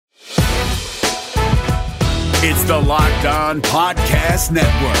It's the Locked On Podcast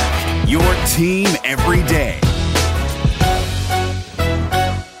Network, your team every day.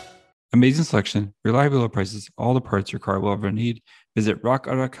 Amazing selection, reliable low prices, all the parts your car will ever need. Visit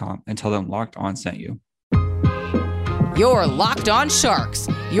rockauto.com and tell them Locked On sent you. Your Locked On Sharks,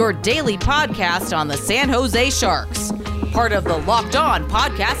 your daily podcast on the San Jose Sharks. Part of the Locked On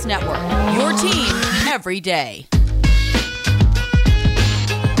Podcast Network, your team every day.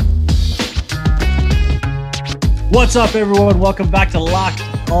 What's up, everyone? Welcome back to Locked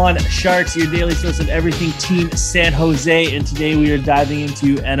On Sharks, your daily source of everything Team San Jose. And today we are diving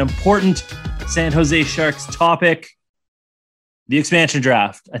into an important San Jose Sharks topic, the expansion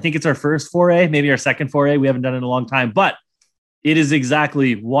draft. I think it's our first foray, maybe our second foray. We haven't done it in a long time, but it is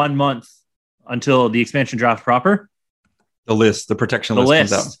exactly 1 month until the expansion draft proper. The protection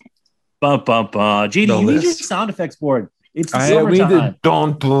list comes out. Bum, bum, bum. JD, you need your sound effects board. It's summertime.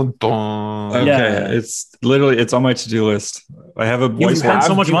 Dun, dun, dun. Okay, Yeah. it's on my to-do list. I have a You voice. spent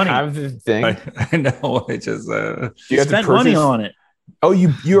so much You money. have the thing. I know. I just You have to Spent money purchase- on it. Oh,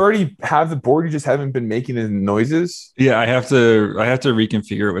 you already have the board. You just haven't been making the noises. yeah. I have to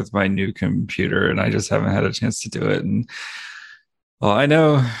reconfigure it with my new computer, and I just haven't had a chance to do it. And well, I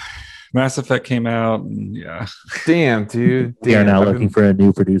know Mass Effect came out, and yeah. Damn, dude. We are Damn. now looking for a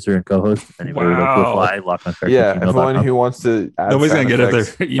new producer and co-host. Anybody would like to Wow. apply, lock on Sharks Yeah, at everyone gmail.com. who wants to add Nobody's gonna sound get it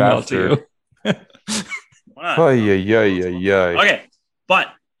effects their email faster. to you. Oh, yeah. Okay, but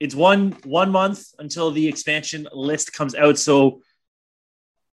it's one month until the expansion list comes out. So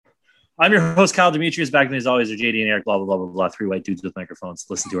I'm your host, Kyle Demetrius. Back then, as always, are JD and Eric, blah, blah, blah, blah, blah. Three white dudes with microphones.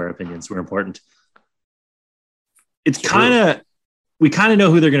 Listen to our opinions. We're important. It's we kind of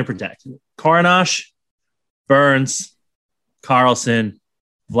know who they're going to protect. Coronash, Burns, Carlson,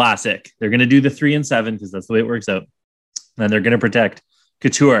 Vlasic. They're going to do the 3 and 7 because that's the way it works out. And then they're going to protect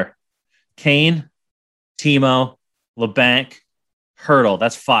Couture, Kane, Timo, LeBanc, Hurdle.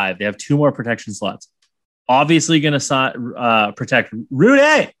 That's 5. They have 2 more protection slots. Obviously going to protect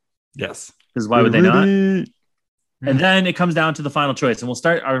Rudy, Yes. because why would they not? And then it comes down to the final choice, and we'll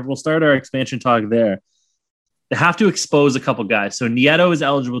start our expansion talk there. They have to expose a couple guys. So Nieto is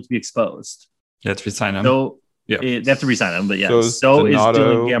eligible to be exposed. You have to resign him. So Yeah. they have to resign him. But yeah, So is is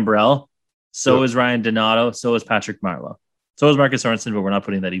Donato. Dylan Gambrell. So Yep. is Ryan Donato. So is Patrick Marleau. So is Marcus Sorensen, but we're not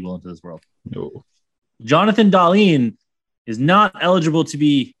putting that evil into this world. No. Jonathan Dahlén is not eligible to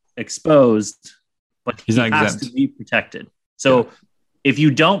be exposed, but He's he not has exempt. to be protected. So if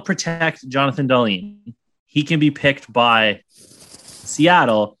you don't protect Jonathan Dahlén, he can be picked by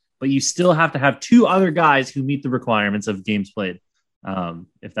Seattle, but you still have to have 2 other guys who meet the requirements of games played.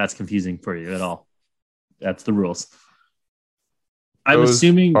 If that's confusing for you at all, that's the rules. I'm Those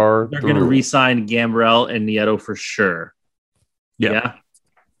assuming are they're the going to rules. re-sign Gambrell and Nieto for sure. Yeah.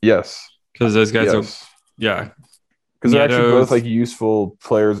 Yes. Because those guys are. Yes. Yeah. Because they're actually Nieto's- both like useful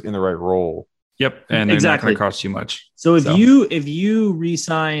players in the right role. Yep. And they're Exactly. not going to cost you much. So if So- you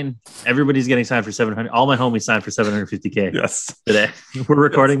re-sign, everybody's getting signed for 700. All my homies signed for 750K Yes. today. We're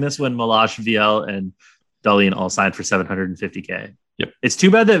recording this when Malash, Viel, and Dahlén all signed for 750K. Yep. It's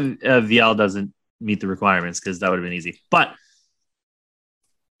too bad that Viel doesn't meet the requirements because that would have been easy. But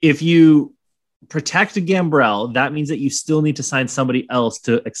if you protect Gambrell, that means that you still need to sign somebody else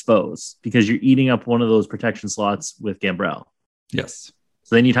to expose because you're eating up one of those protection slots with Gambrell. Yes.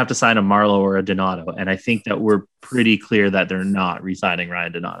 So then you'd have to sign a Marleau or a Donato. And I think that we're pretty clear that they're not re-signing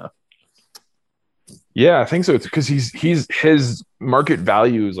Ryan Donato. Yeah, I think so. It's because his market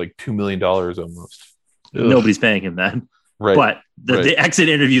value is like $2 million almost. Nobody's paying him then. Right. But the exit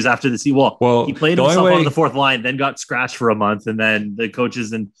interviews after the season, Well, he played the only himself way- on the 4th line, then got scratched for a month. And then the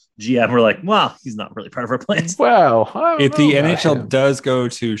coaches and GM were like, well, he's not really part of our plans. Well, I don't If the know about NHL him. does go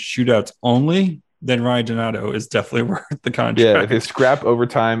to shootouts only, then Ryan Donato is definitely worth the contract. Yeah, if they scrap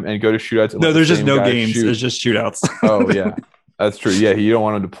overtime and go to shootouts. and no, let there's the just same no guy games. shoot. There's just shootouts. Oh yeah, that's true. Yeah, you don't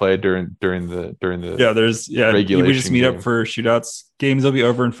want him to play during the Yeah, we just regulation meet game. up for shootouts. Games will be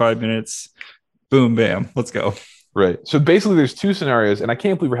over in 5 minutes. Boom, bam, let's go. Right. So basically, there's 2 scenarios, and I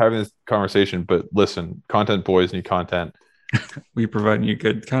can't believe we're having this conversation. But listen, content boys need content, We provide you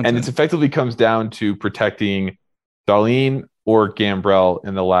good content. and it effectively comes down to protecting Dahlén or Gambrell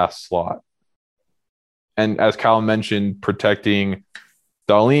in the last slot. And as Kyle mentioned, protecting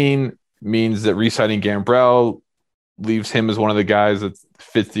Dahlén means that re-signing Gambrell leaves him as one of the guys that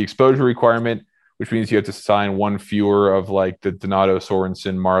fits the exposure requirement, which means you have to sign one fewer of like the Donato,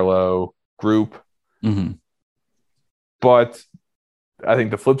 Sorensen, Marleau group. Mhm. But I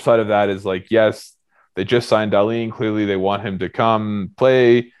think the flip side of that is like, yes, they just signed Dahlén. Clearly, they want him to come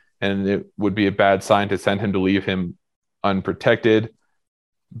play, and it would be a bad sign to send him to leave him unprotected.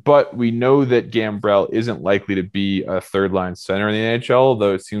 But we know that Gambrell isn't likely to be a third line center in the NHL,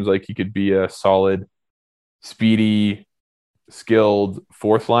 though it seems like he could be a solid, speedy, skilled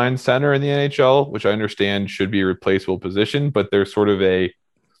fourth line center in the NHL, which I understand should be a replaceable position. But there's sort of a,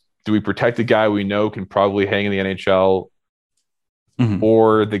 do we protect a guy we know can probably hang in the NHL,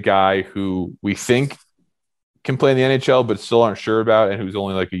 or the guy who we think can play in the NHL but still aren't sure about and who's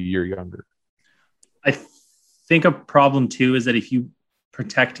only like a year younger? I think a problem too is that if you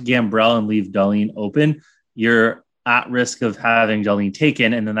protect Gambrell and leave Dahlén open, you're at risk of having Dahlén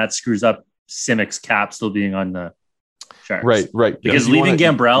taken, and then that screws up Simic's cap still being on the Sharks. Right. Because leaving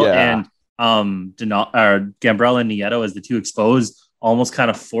Gambrell and Gambrell and Nieto as the two exposed almost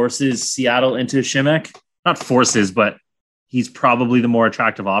kind of forces Seattle into Simek. Not forces, but he's probably the more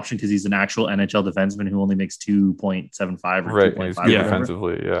attractive option because he's an actual NHL defenseman who only makes 2.75 or 2.5. Yeah,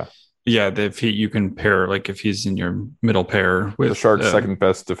 defensively, yeah. Yeah, if you can pair, like if he's in your middle pair with the Sharks' second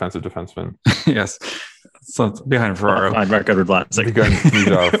best defensive defenseman. Yes, so behind Ferraro. On record with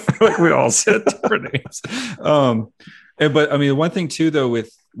Vlasic. We all said different names. But I mean, one thing too, though,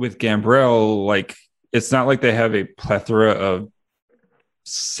 with Gambrell, like it's not like they have a plethora of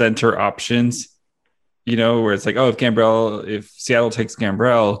center options. You know, where it's like, oh, if Seattle takes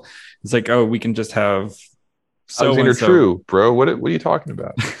Gambrell, it's like, oh, we can just have. Alexander True, bro. What are you talking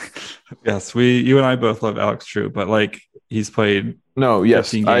about? Yes, you and I both love Alex True, but like he's played. No,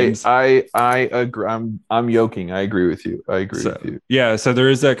 yes, games. I agree. I'm yoking. I agree with you. With you. Yeah, so there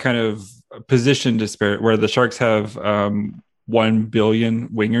is that kind of position disparity where the Sharks have 1 billion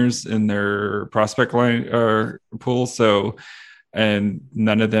wingers in their prospect line pool. So, and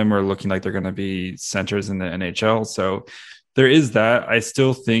none of them are looking like they're going to be centers in the NHL. So there is that. I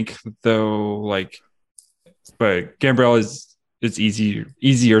still think though, but Gambrell is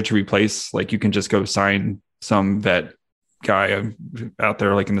easier to replace. Like you can just go sign some vet guy out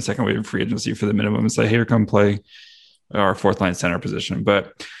there, like in the second wave of free agency for the minimum, and say, "Here, come play our fourth line center position."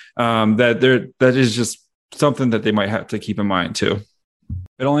 But that is just something that they might have to keep in mind too.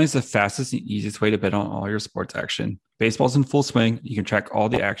 BetOnline is the fastest and easiest way to bet on all your sports action. Baseball's in full swing. You can track all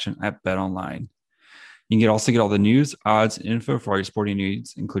the action at BetOnline. You can also get all the news, odds, and info for all your sporting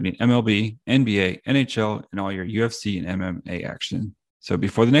needs, including MLB, NBA, NHL, and all your UFC and MMA action. So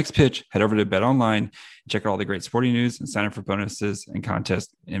before the next pitch, head over to BetOnline and check out all the great sporting news and sign up for bonuses and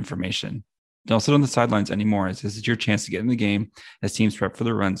contest information. Don't sit on the sidelines anymore, as this is your chance to get in the game as teams prep for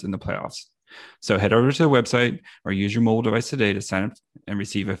the runs in the playoffs. So head over to the website or use your mobile device today to sign up and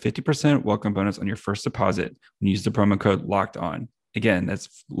receive a 50% welcome bonus on your first deposit when you use the promo code LOCKEDON. Again,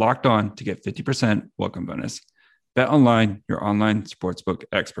 that's locked on to get 50% welcome bonus. BetOnline, your online sportsbook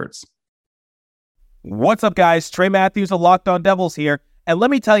experts. What's up, guys? Trey Matthews of Locked On Devils here. And let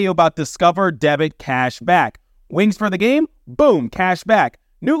me tell you about Discover Debit Cash Back. Wings for the game? Boom, cash back.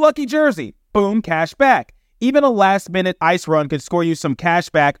 New lucky jersey? Boom, cash back. Even a last-minute ice run could score you some cash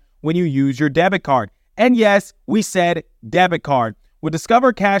back when you use your debit card. And yes, we said debit card. With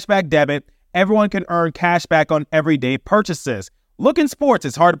Discover Cashback Debit, everyone can earn cash back on everyday purchases. Look, in sports,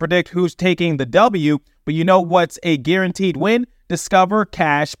 it's hard to predict who's taking the W, but you know what's a guaranteed win? Discover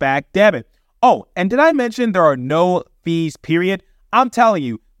Cashback Debit. Oh, and did I mention there are no fees, period? I'm telling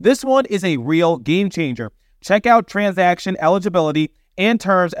you, this one is a real game changer. Check out transaction eligibility and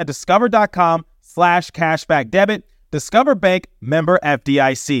terms at discover.com/cashbackdebit. Discover Bank, member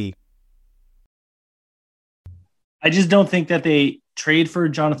FDIC. I just don't think that they trade for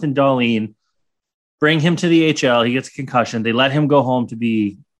Jonathan Dahlén, bring him to the HL, he gets a concussion, they let him go home to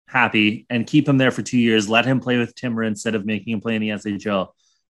be happy and keep him there for 2 years, let him play with Timmer instead of making him play in the SHL,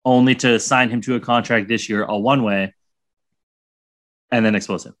 only to sign him to a contract this year, a one-way, and then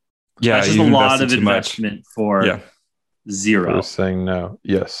expose him. Yeah, that's just a lot of investment for zero. We're saying no.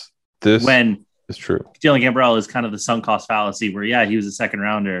 Yes, this is true. Stealing Gambrell is kind of the sunk cost fallacy where, he was a second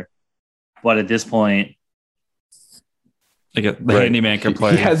rounder, but at this point, the handyman can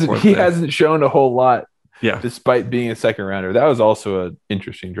play. He hasn't shown a whole lot. Yeah, despite being a second rounder. That was also an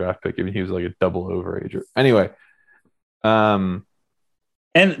interesting draft pick. I mean, he was like a double overager. Anyway, and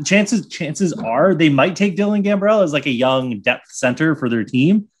chances are they might take Dylan Gambrell as like a young depth center for their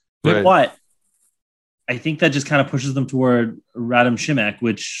team. Right. But I think that just kind of pushes them toward Radim Simek,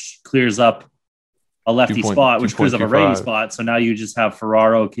 which clears up a lefty spot, which clears up a righty spot. So now you just have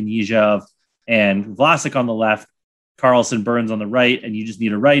Ferraro, Knizhev, and Vlasic on the left, Carlson, Burns on the right, and you just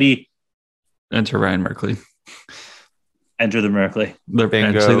need a righty. Enter Ryan Merkley. Enter the Merkley.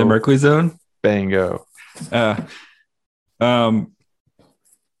 Actually, the Merkley zone. Bango. They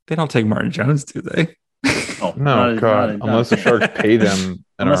don't take Martin Jones, do they? Oh, no, God! Unless the Sharks pay them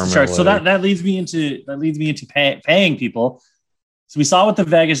an arm. So that leads me into paying people. So we saw with the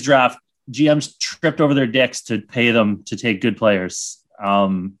Vegas draft, GMs tripped over their dicks to pay them to take good players.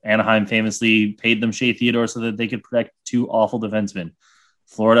 Anaheim famously paid them Shea Theodore so that they could protect 2 awful defensemen.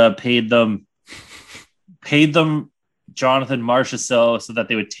 Florida paid them Jonathan Marchessault so that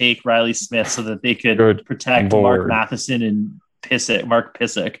they would take Riley Smith so that they could protect Mark Matheson and Mark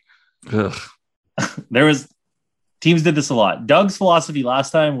Pissick. There was teams did this a lot. Doug's philosophy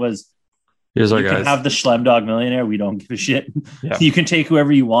last time was here's our you guys. can have the Schlemdog millionaire. We don't give a shit. Yeah. You can take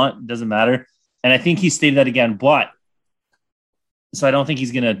whoever you want. It doesn't matter. And I think he stated that again, so I don't think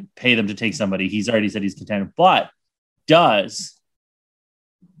he's going to pay them to take somebody. He's already said he's content. But does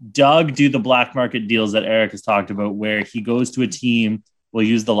Doug do the black market deals that Eric has talked about where he goes to a team, we'll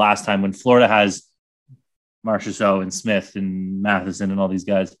use the last time when Florida has Marchessault and Smith and Matheson and all these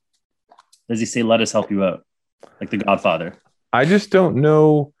guys. Does he say, let us help you out? Like the Godfather. I just don't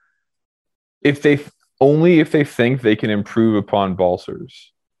know if they think they can improve upon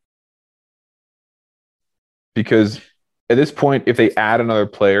Balsers. Because at this point, if they add another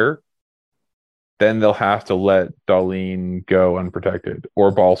player, then they'll have to let Dahlén go unprotected or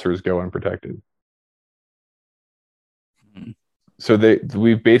Balsers go unprotected. So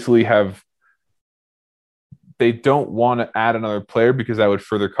we basically have. They don't want to add another player because that would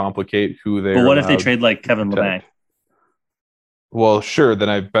further complicate who they. But what if they trade like Kevin Labanc? Well, sure. Then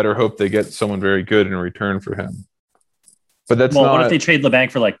I better hope they get someone very good in return for him. But that's what if they trade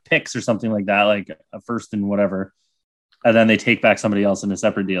Labanc for like picks or something like that, like a first and whatever, and then they take back somebody else in a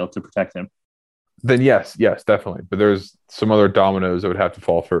separate deal to protect him? Then yes, definitely. But there's some other dominoes that would have to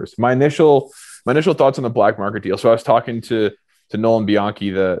fall first. My initial thoughts on the black market deal. So I was talking to Nolan Bianchi,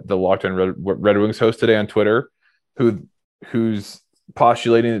 the Locked On Red Wings host today on Twitter, who's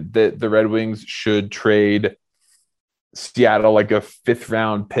postulating that the Red Wings should trade Seattle like a 5th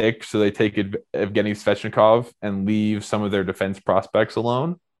round pick so they take Evgeny Svechnikov and leave some of their defense prospects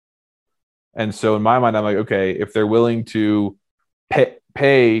alone. And so in my mind, I'm like, okay, if they're willing to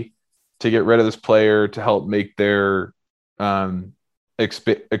pay to get rid of this player to help make their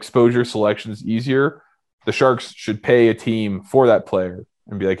exposure selections easier, the Sharks should pay a team for that player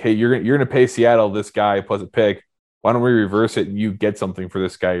and be like, hey, you're going to pay Seattle this guy plus a pick. Why don't we reverse it and you get something for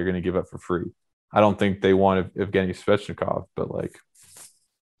this guy you're going to give up for free? I don't think they want Evgeny Svechnikov, but like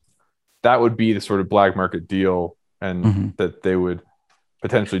that would be the sort of black market deal and that they would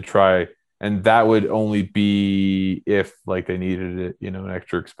potentially try. And that would only be if like they needed it, an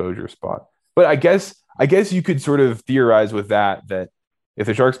extra exposure spot. But I guess you could sort of theorize with that if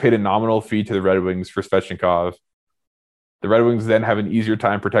the Sharks paid a nominal fee to the Red Wings for Svechnikov, the Red Wings then have an easier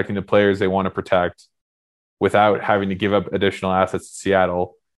time protecting the players they want to protect without having to give up additional assets to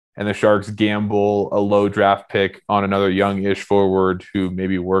Seattle. And the Sharks gamble a low draft pick on another young-ish forward who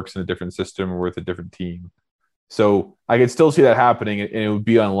maybe works in a different system or with a different team. So I could still see that happening, and it would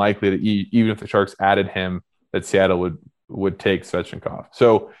be unlikely that even if the Sharks added him, that Seattle would take Svechnikov.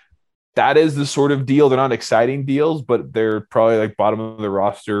 So that is the sort of deal. They're not exciting deals, but they're probably like bottom of the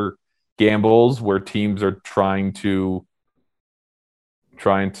roster gambles where teams are trying to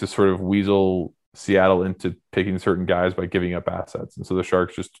sort of weasel Seattle into picking certain guys by giving up assets. And so the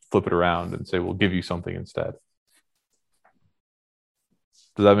Sharks just flip it around and say, we'll give you something instead.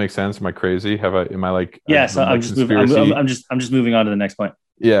 Does that make sense? Am I crazy? Am I like, yes, I'm just moving on to the next point.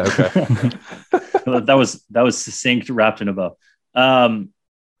 Yeah. Okay. that was succinct, wrapped in a bow.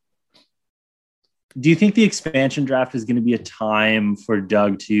 Do you think the expansion draft is going to be a time for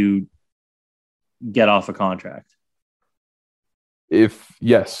Doug to get off a contract?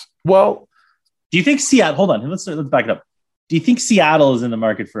 Yes. Well, do you think Seattle? Hold on, let's back it up. Do you think Seattle is in the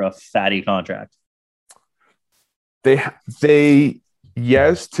market for a fatty contract? They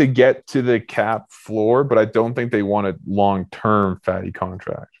yes, to get to the cap floor, but I don't think they want a long-term fatty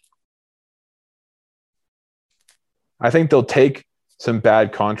contract. I think they'll take some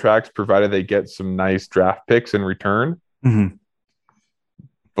bad contracts provided they get some nice draft picks in return. Mm-hmm.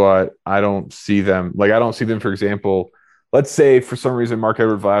 But I don't see them, for example, let's say for some reason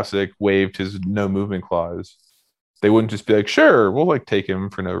Marc-Edouard Vlasic waived his no movement clause. They wouldn't just be like, sure, we'll take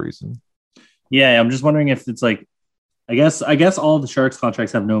him for no reason. Yeah, I'm just wondering if it's like, I guess all the Sharks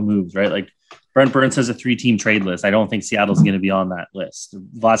contracts have no moves, right? Like Brent Burns has a 3-team trade list. I don't think Seattle's going to be on that list.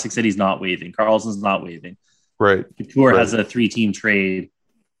 Vlasic said he's not waiving. Carlson's not waiving. Right. Couture has a 3-team trade.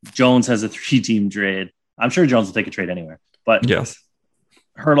 Jones has a 3-team trade. I'm sure Jones will take a trade anywhere. But yes,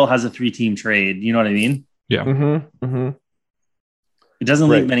 Hurdle has a 3-team trade. You know what I mean? Yeah. Mm-hmm. Mm-hmm. It doesn't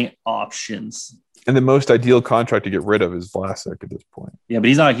leave many options. And the most ideal contract to get rid of is Vlasic at this point. Yeah, but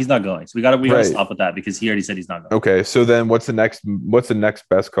he's not going. So we got to stop with that because he already said he's not going. Okay, so then what's the next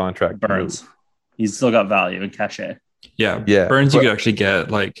best contract? Burns. He's still got value and cachet. Yeah. Yeah, Burns, you but- could actually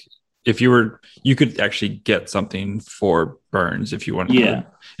get like you could actually get something for Burns if you wanted. Yeah.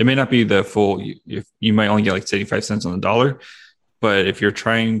 It may not be the full. You might only get like 75 cents on the dollar, but if you're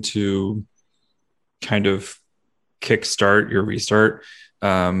trying to kind of kickstart your restart,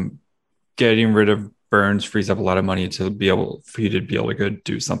 getting rid of Burns frees up a lot of money for you to be able to go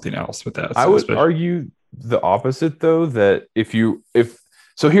do something else with that. I would argue the opposite, though, that if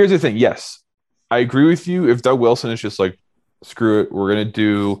so here's the thing. Yes, I agree with you. If Doug Wilson is just like, screw it, we're going to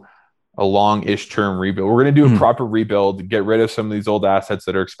do a long-ish term rebuild. We're going to do a proper rebuild, get rid of some of these old assets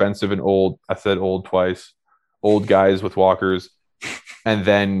that are expensive and old. I said old twice. Old guys with walkers, and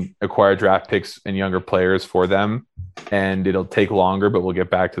then acquire draft picks and younger players for them. And it'll take longer, but we'll get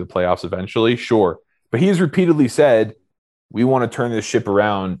back to the playoffs eventually. Sure. But he has repeatedly said, we want to turn this ship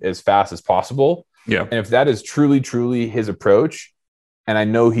around as fast as possible. Yeah. And if that is truly, truly his approach, and I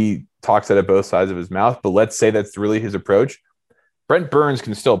know he talks out of both sides of his mouth, but let's say that's really his approach, Brent Burns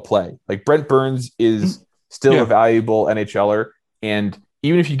can still play. Like, Brent Burns is still a valuable NHLer. And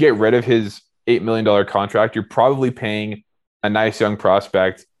even if you get rid of his $8 million contract, you're probably paying a nice young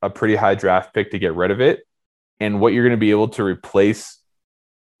prospect a pretty high draft pick to get rid of it. And what you're going to be able to replace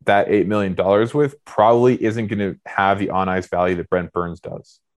that $8 million with probably isn't going to have the on-ice value that Brent Burns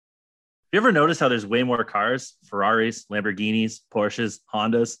does. You ever notice how there's way more cars, Ferraris, Lamborghinis, Porsches,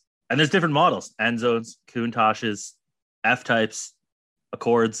 Hondas, and there's different models, Enzos, Countachs, F-types,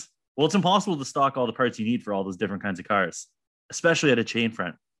 Accords. Well, it's impossible to stock all the parts you need for all those different kinds of cars, especially at a chain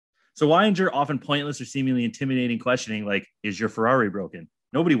front. So why endure often pointless or seemingly intimidating questioning like, is your Ferrari broken?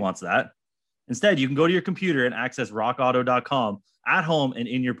 Nobody wants that. Instead, you can go to your computer and access rockauto.com at home and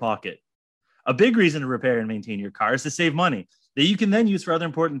in your pocket. A big reason to repair and maintain your car is to save money that you can then use for other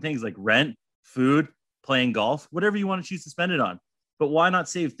important things like rent, food, playing golf, whatever you want to choose to spend it on. But why not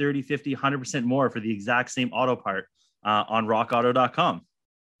save 30, 50, 100% more for the exact same auto part on rockauto.com?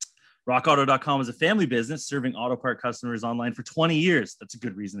 RockAuto.com is a family business serving auto part customers online for 20 years. That's a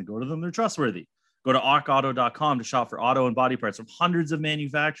good reason to go to them. They're trustworthy. Go to rockauto.com to shop for auto and body parts from hundreds of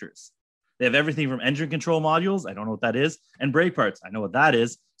manufacturers. They have everything from engine control modules, I don't know what that is, and brake parts, I know what that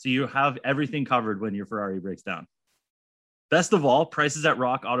is. So you have everything covered when your Ferrari breaks down. Best of all, prices at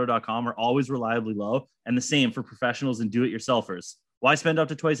rockauto.com are always reliably low and the same for professionals and do-it-yourselfers. Why spend up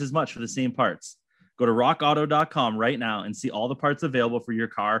to twice as much for the same parts? Go to rockauto.com right now and see all the parts available for your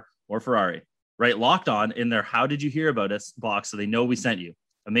car or Ferrari. Write Locked On in their How Did You Hear About Us box so they know we sent you.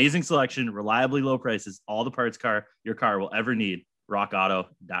 Amazing selection, reliably low prices, all the parts your car will ever need.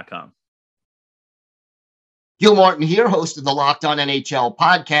 rockauto.com. Gil Martin here, host of the Locked On NHL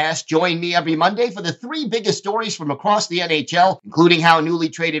podcast. Join me every Monday for the 3 biggest stories from across the NHL, including how newly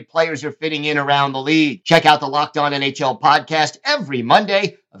traded players are fitting in around the league. Check out the Locked On NHL podcast every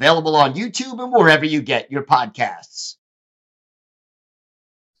Monday, available on YouTube and wherever you get your podcasts.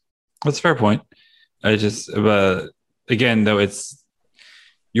 That's a fair point. I just, again, though, it's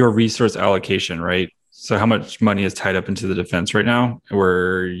your resource allocation, right? So how much money is tied up into the defense right now,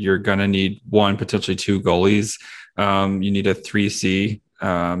 where you're going to need 1, potentially 2 goalies. You need a 3C.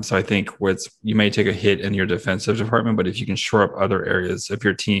 So I think you may take a hit in your defensive department, but if you can shore up other areas of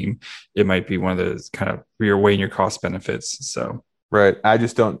your team, it might be one of those kind of where you're weighing your cost benefits. So right. I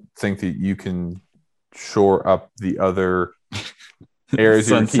just don't think that you can shore up the other areas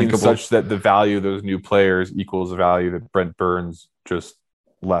of your team such that the value of those new players equals the value that Brent Burns just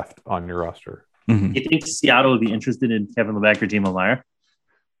left on your roster. Mm-hmm. You think Seattle would be interested in Kevin Levac or Timo Meier?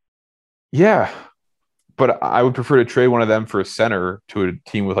 Yeah, but I would prefer to trade one of them for a center to a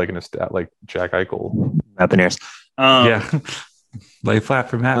team with like Jack Eichel. Matt yeah, lay flat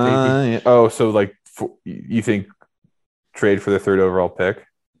for Matt, baby. Yeah. Oh, so you think trade for the 3rd overall pick?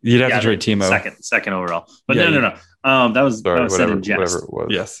 You'd have to trade Timo second overall. But yeah, no. That was said in jest. Whatever it was.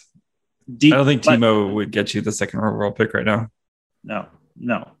 Yes. I don't think Timo would get you the 2nd overall pick right now. No.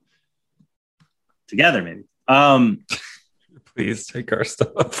 Together, maybe. Please take our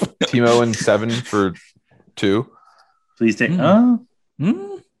stuff. Timo and 7 for 2. Please take. We're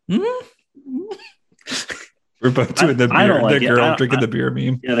both doing the beer. I don't like the girl drinking the beer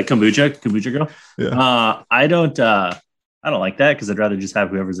meme. Yeah, the kombucha girl. Yeah. I don't like that because I'd rather just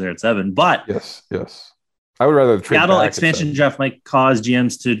have whoever's there at 7. But yes. I would rather trade Seattle expansion draft might cause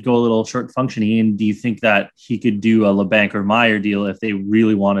GMs to go a little short functioning. And do you think that he could do a LeBanc or Meyer deal if they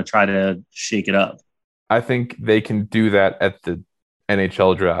really want to try to shake it up? I think they can do that at the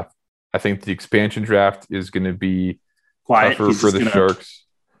NHL draft. I think the expansion draft is going to be quiet tougher for the Sharks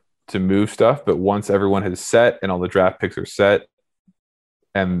to move stuff. But once everyone has set and all the draft picks are set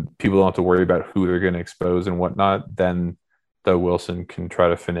and people don't have to worry about who they're going to expose and whatnot, then Doug Wilson can try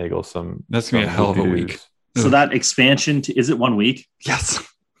to finagle some. That's going to be a hell of a week. So that expansion is it 1 week? Yes.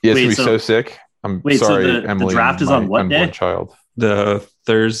 Yeah, it's Wait, gonna be so- so sick. I'm Wait, so sorry, the Emily. draft is my on what unborn day? child.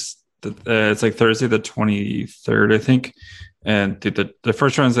 It's like Thursday the 23rd, I think. And the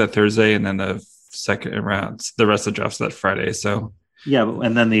first round's that Thursday, and then the second round, the rest of the draft's that Friday. So Yeah,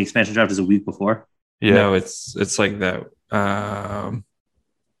 and then the expansion draft is a week before. Yeah, no, it's like that. I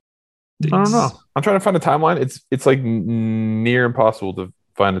don't know. I'm trying to find a timeline. It's like near impossible to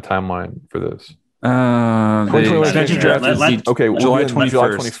find a timeline for this. The 2021 expansion draft is Okay, July July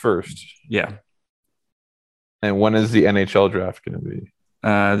 21st. 21st. Yeah. And when is the NHL draft going to be?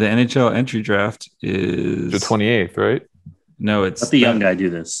 The NHL entry draft is The 28th, right? No, it's Let the young guy do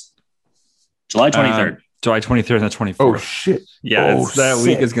this. July 23rd. July 23rd and the 24th. Oh shit! Yeah, Oh, it's that sick.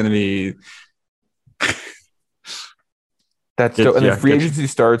 week is going to be. That's Get- dope. And yeah, then free get- agency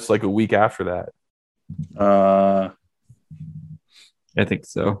starts like a week after that. I think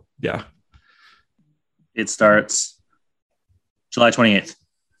so. Yeah. It starts July 28th.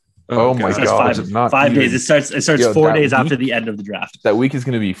 Oh my So it's God, five, not 5 even- days. It starts Yo, 4 that days after week- the end of the draft. That week is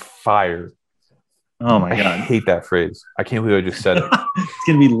going to be fire. Oh my I god, hate that phrase. I can't believe I just said it. it's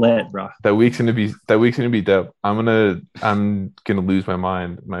gonna be lit, bro. That week's gonna be dope. I'm gonna lose my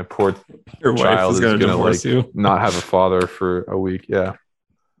mind. My poor Your wife child is is going to gonna divorce like you. not have a father for a week. Yeah.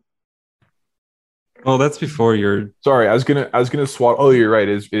 Well, that's before your. Sorry, I was gonna swat. Oh, you're right.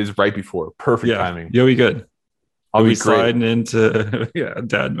 Is right before. Perfect Yeah. timing. You'll be good. I'll You'll be be great. sliding into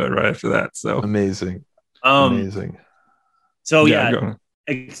dad mode right after that. So Amazing. Um, Amazing. so go.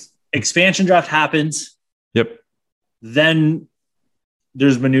 expansion draft happens. Yep. Then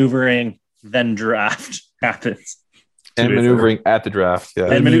there's maneuvering. Then draft happens. And 2 days maneuvering at the draft. Yeah.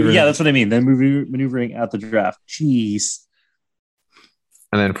 And maneuvering. yeah, that's what I mean. Then maneuvering at the draft. Jeez.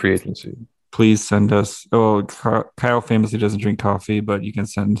 And then free agency. Please send us. Oh, Kyle famously doesn't drink coffee, but you can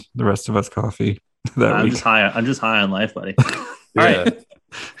send the rest of us coffee that I'm week. just high. I'm just high on life, buddy. All Yeah. right.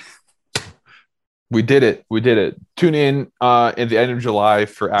 We did it. Tune in at the end of July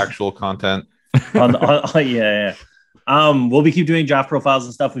for actual content. Yeah. We'll be keep doing draft profiles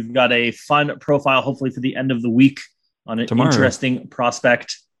and stuff. We've got a fun profile, hopefully for the end of the week on an Tomorrow. interesting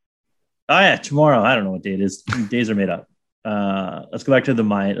prospect. Oh yeah, tomorrow. I don't know what day it is. Days are made up. Let's go back to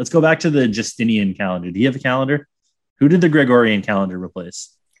Let's go back to the Justinian calendar. Do you have a calendar? Who did the Gregorian calendar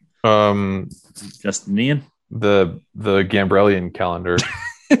replace? Justinian. The Gambrellian calendar.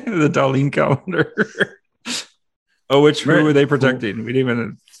 The Dahlén calendar. Who were they protecting? We didn't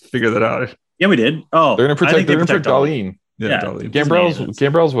even figure that out. Yeah, we did. Oh, They're gonna I think protect. They're gonna protect Dahlén. Dahlén. Yeah. Dahlén.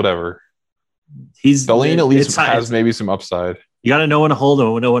 Gambrell's whatever. He's Dahlén at least it's- has maybe some upside. You got to know when to hold him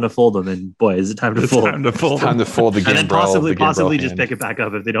and know when to fold him. And boy, is it time to It's fold. time to fold. Time to fold the And then Gambrell. the possibly Gambrell just hand. pick it back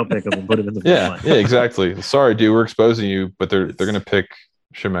up if they don't pick him and put him in the Yeah, line. yeah, exactly. Sorry, dude, we're exposing you, but they're gonna pick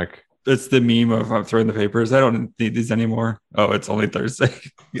Shemek. It's the meme of I'm throwing the papers. I don't need these anymore. Oh, it's only Thursday.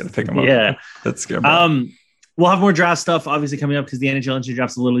 You got to pick them up. Yeah. That's scary. We'll have more draft stuff obviously coming up because the NHL entry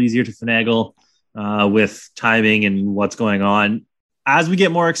draft's a little easier to finagle with timing and what's going on. As we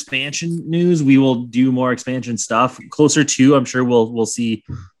get more expansion news, we will do more expansion stuff. Closer to, I'm sure we'll see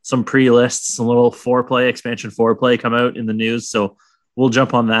some pre-lists, some little expansion foreplay come out in the news. So we'll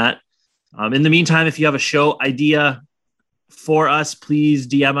jump on that. In the meantime, if you have a show idea for us, please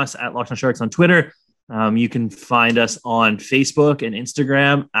DM us at Locked On Sharks on Twitter. You can find us on Facebook and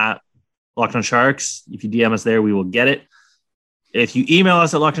Instagram at Locked On Sharks. If you DM us there, we will get it. If you email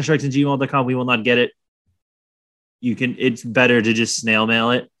us at lockedonsharks@gmail.com, we will not get it. It's better to just snail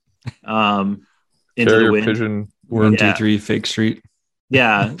mail it into Carrier the wind. pigeon. 123 Fake Street.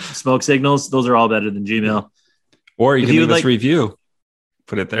 Yeah, smoke signals. Those are all better than Gmail. Or you If can you leave would us a review.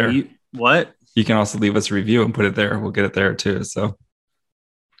 Put it there. What? You can also leave us a review and put it there. We'll get it there too. So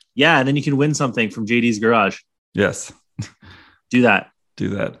Yeah, and then you can win something from JD's Garage. yes, Do that. do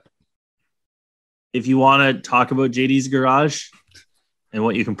that. If you want to talk about JD's Garage and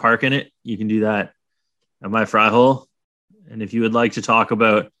what you can park in it, you can do that at my fry hole. And if you would like to talk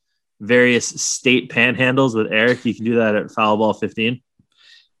about various state panhandles with Eric, you can do that at Foulball 15.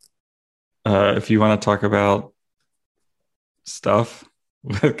 If you want to talk about stuff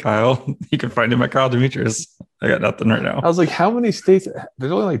with Kyle, you can find him at Kyle Demetrius. I got nothing right now. I was like, how many states?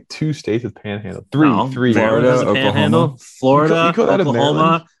 There's only like 2 states with panhandle. Three. Florida, Maryland's a Oklahoma. panhandle. Florida, You call that a Oklahoma,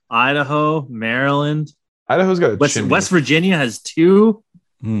 Maryland? Idaho, Maryland. Idaho's got a West Virginia has 2.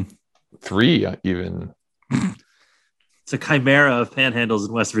 3 even. It's a chimera of panhandles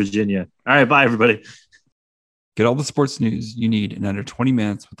in West Virginia. All right, bye, everybody. Get all the sports news you need in under 20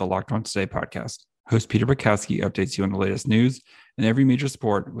 minutes with the Locked On Today podcast. Host Peter Bukowski updates you on the latest news and every major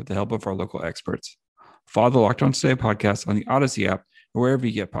sport with the help of our local experts. Follow the Locked On Today podcast on the Odyssey app or wherever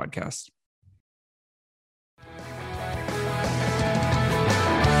you get podcasts.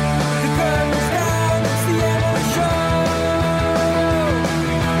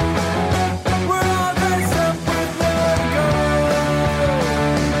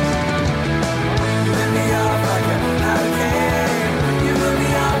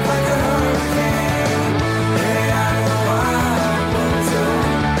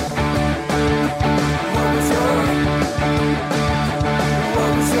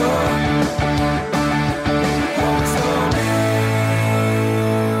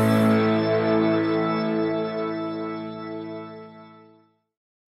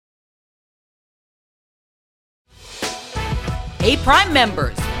 Hey, Prime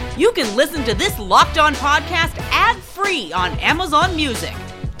members, you can listen to this Locked On podcast ad-free on Amazon Music.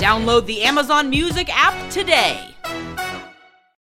 Download the Amazon Music app today.